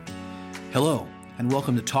Hello, and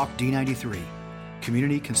welcome to Talk D93,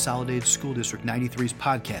 Community Consolidated School District 93's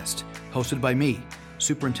podcast, hosted by me,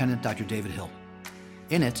 Superintendent Dr. David Hill.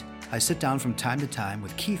 In it, I sit down from time to time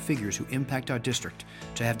with key figures who impact our district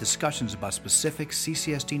to have discussions about specific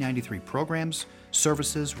CCSD 93 programs,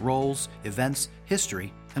 services, roles, events,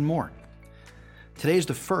 history, and more. Today is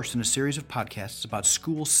the first in a series of podcasts about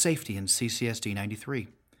school safety in CCSD 93.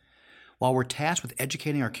 While we're tasked with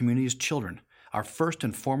educating our community's children, our first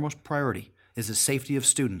and foremost priority is the safety of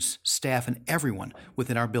students, staff, and everyone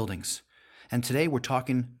within our buildings. And today we're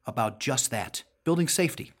talking about just that, building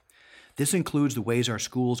safety. This includes the ways our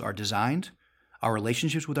schools are designed, our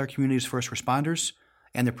relationships with our community's first responders,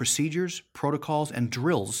 and the procedures, protocols, and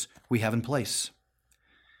drills we have in place.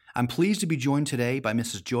 I'm pleased to be joined today by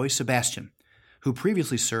Mrs. Joy Sebastian, who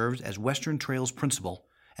previously served as Western Trails Principal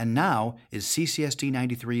and now is CCSD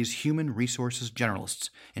 93's Human Resources Generalist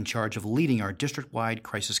in charge of leading our district-wide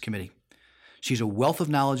crisis committee. She's a wealth of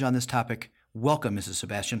knowledge on this topic. Welcome, Mrs.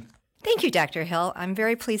 Sebastian. Thank you, Dr. Hill. I'm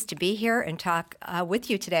very pleased to be here and talk with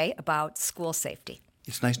you today about school safety.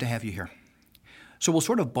 It's nice to have you here. So we'll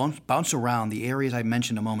sort of bounce around the areas I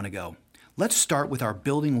mentioned a moment ago. Let's start with our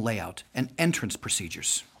building layout and entrance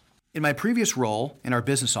procedures. In my previous role in our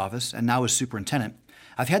business office, and now as superintendent,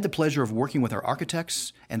 I've had the pleasure of working with our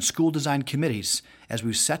architects and school design committees as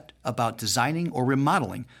we've set about designing or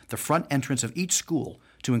remodeling the front entrance of each school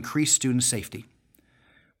to increase student safety.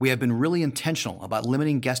 We have been really intentional about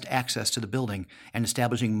limiting guest access to the building and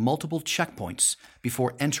establishing multiple checkpoints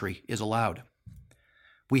before entry is allowed.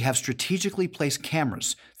 We have strategically placed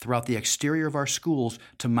cameras throughout the exterior of our schools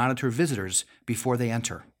to monitor visitors before they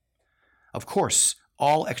enter. Of course,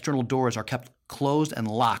 all external doors are kept closed and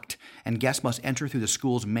locked, and guests must enter through the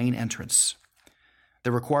school's main entrance.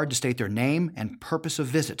 They're required to state their name and purpose of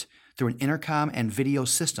visit through an intercom and video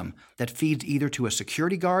system that feeds either to a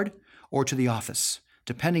security guard or to the office,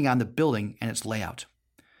 depending on the building and its layout.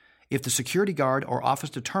 If the security guard or office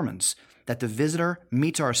determines that the visitor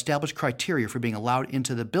meets our established criteria for being allowed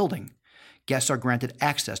into the building, guests are granted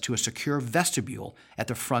access to a secure vestibule at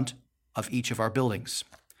the front of each of our buildings.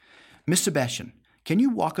 Ms. Sebastian, can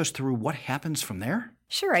you walk us through what happens from there?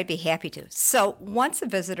 Sure, I'd be happy to. So once a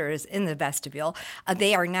visitor is in the vestibule,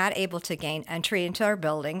 they are not able to gain entry into our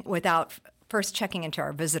building without first checking into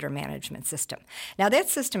our visitor management system. Now, that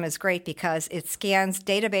system is great because it scans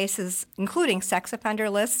databases, including sex offender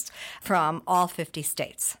lists from all 50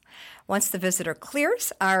 states. Once the visitor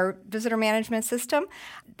clears our visitor management system,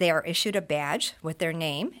 they are issued a badge with their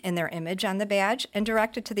name and their image on the badge and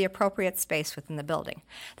directed to the appropriate space within the building.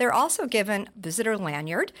 They're also given a visitor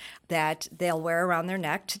lanyard that they'll wear around their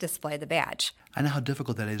neck to display the badge. I know how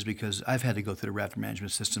difficult that is because I've had to go through the rapid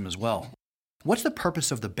management system as well. What's the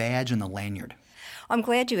purpose of the badge and the lanyard? I'm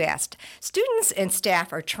glad you asked. Students and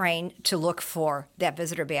staff are trained to look for that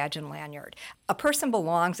visitor badge and lanyard. A person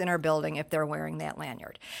belongs in our building if they're wearing that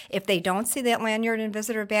lanyard. If they don't see that lanyard and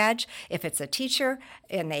visitor badge, if it's a teacher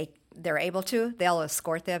and they're able to, they'll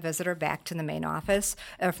escort that visitor back to the main office.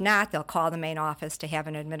 If not, they'll call the main office to have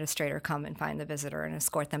an administrator come and find the visitor and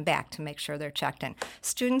escort them back to make sure they're checked in.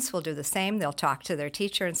 Students will do the same. They'll talk to their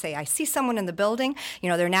teacher and say, I see someone in the building,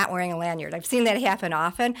 they're not wearing a lanyard. I've seen that happen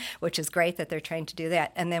often, which is great that they're trained to do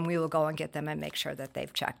that. And then we will go and get them and make sure that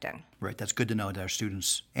they've checked in. Right, that's good to know that our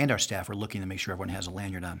students and our staff are looking to make sure everyone has a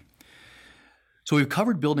lanyard on. So we've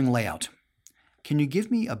covered building layout. Can you give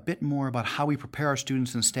me a bit more about how we prepare our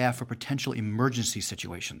students and staff for potential emergency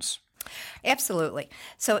situations? Absolutely.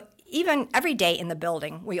 So even every day in the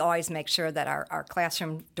building, we always make sure that our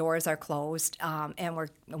classroom doors are closed and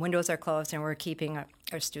the windows are closed and we're keeping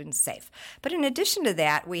our students safe. But in addition to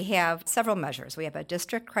that, we have several measures. We have a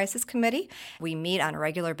district crisis committee. We meet on a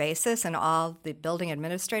regular basis and all the building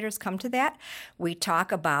administrators come to that. We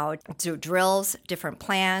talk about drills, different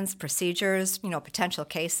plans, procedures, potential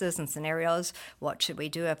cases and scenarios. What should we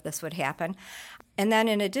do if this would happen? And then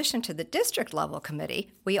in addition to the district level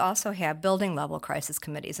committee, we also have building level crisis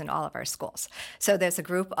committees in all of our schools. So there's a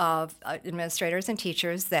group of administrators and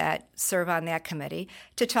teachers that serve on that committee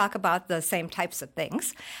to talk about the same types of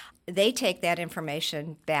things. They take that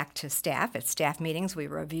information back to staff. At staff meetings, we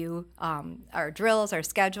review our drills, our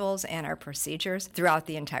schedules, and our procedures throughout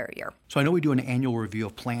the entire year. So I know we do an annual review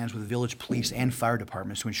of plans with village police and fire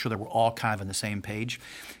departments to ensure that we're all kind of on the same page.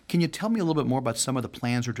 Can you tell me a little bit more about some of the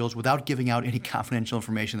plans or drills without giving out any confidential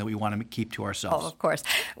information that we want to keep to ourselves? Oh, of course.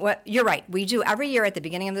 Well, you're right. We do every year at the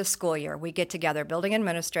beginning of the school year, we get together, building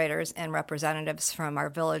administrators and representatives from our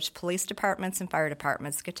village police departments and fire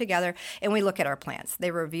departments get together, and we look at our plans.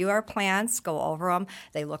 They review our plans, go over them.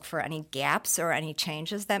 They look for any gaps or any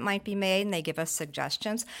changes that might be made, and they give us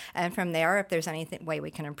suggestions. And from there, if there's any way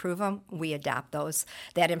we can improve them, we adopt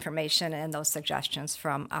that information and those suggestions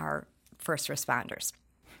from our first responders.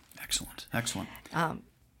 Excellent.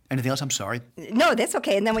 Anything else? I'm sorry. No, that's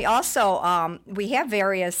okay. And then we also we have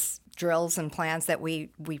various drills and plans that we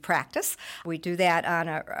practice. We do that on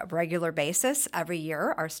a regular basis every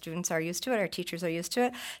year. Our students are used to it. Our teachers are used to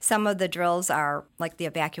it. Some of the drills are like the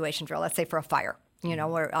evacuation drill, let's say for a fire.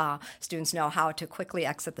 Where students know how to quickly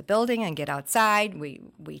exit the building and get outside. We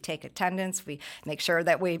take attendance. We make sure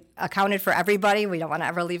that we accounted for everybody. We don't want to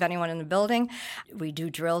ever leave anyone in the building. We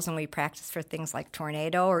do drills and we practice for things like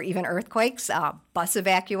tornado or even earthquakes, bus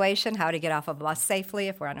evacuation, how to get off a bus safely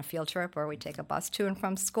if we're on a field trip or we take a bus to and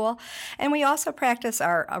from school. And we also practice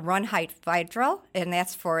our run, hide, fight drill, and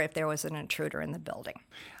that's for if there was an intruder in the building.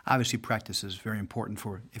 Obviously, practice is very important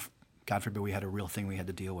for if, God forbid, we had a real thing we had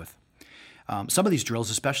to deal with. Some of these drills,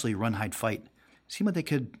 especially run, hide, fight, seem like they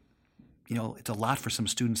could, it's a lot for some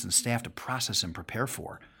students and staff to process and prepare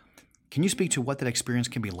for. Can you speak to what that experience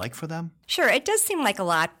can be like for them? Sure. It does seem like a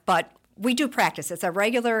lot, but we do practice. It's a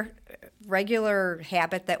regular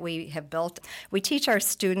habit that we have built. We teach our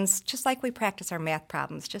students just like we practice our math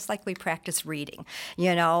problems, just like we practice reading.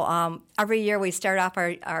 Every year we start off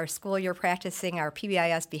our school year practicing our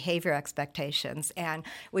PBIS behavior expectations, and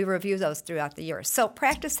we review those throughout the year. So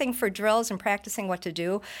practicing for drills and practicing what to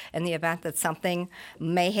do in the event that something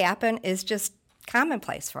may happen is just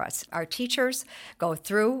commonplace for us. Our teachers go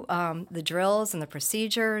through the drills and the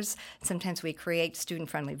procedures. Sometimes we create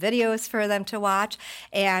student-friendly videos for them to watch,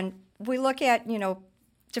 and we look at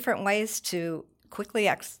different ways to quickly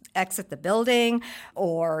exit the building,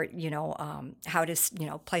 or how to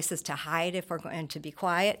places to hide if we're going to be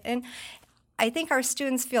quiet. And I think our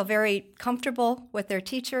students feel very comfortable with their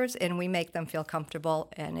teachers, and we make them feel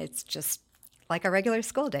comfortable, and it's just like a regular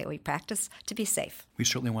school day. We practice to be safe. We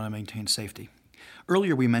certainly want to maintain safety.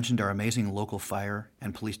 Earlier, we mentioned our amazing local fire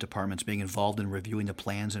and police departments being involved in reviewing the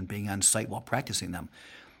plans and being on site while practicing them.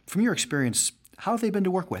 From your experience, how have they been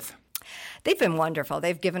to work with? They've been wonderful.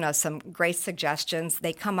 They've given us some great suggestions.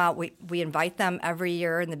 They come out. We invite them every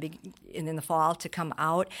year in the fall to come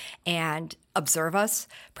out and observe us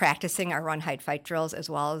practicing our run, hide, fight drills as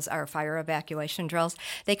well as our fire evacuation drills.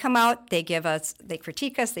 They come out, they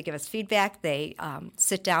critique us, they give us feedback, they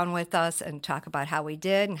sit down with us and talk about how we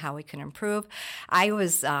did and how we can improve. I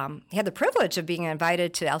had the privilege of being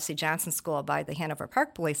invited to Elsie Johnson School by the Hanover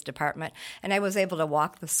Park Police Department, and I was able to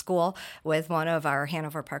walk the school with one of our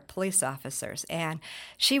Hanover Park police officers, and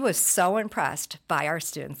she was so impressed by our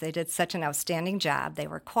students. They did such an outstanding job. They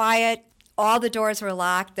were quiet. All the doors were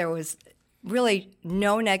locked. There was really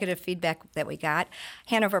no negative feedback that we got.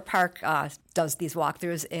 Hanover Park does these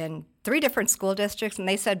walkthroughs in 3 different school districts, and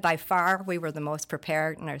they said by far we were the most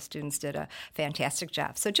prepared, and our students did a fantastic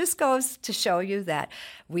job. So it just goes to show you that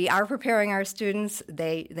we are preparing our students.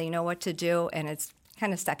 They know what to do, and it's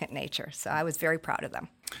kind of second nature. So I was very proud of them.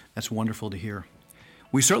 That's wonderful to hear.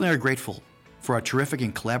 We certainly are grateful for our terrific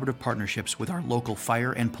and collaborative partnerships with our local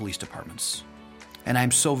fire and police departments. And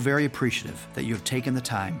I'm so very appreciative that you have taken the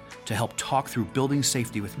time to help talk through building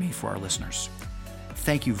safety with me for our listeners.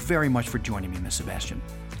 Thank you very much for joining me, Ms. Sebastian.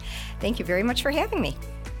 Thank you very much for having me.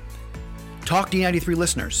 Talk D93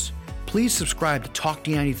 listeners, please subscribe to Talk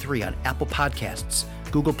D93 on Apple Podcasts,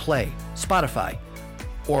 Google Play, Spotify,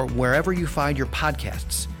 or wherever you find your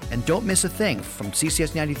podcasts. And don't miss a thing from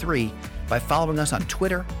CCS 93 by following us on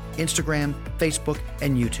Twitter, Instagram, Facebook,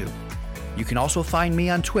 and YouTube. You can also find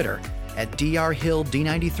me on Twitter at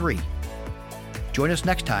drhilld93. Join us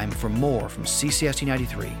next time for more from CCSD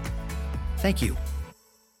 93. Thank you.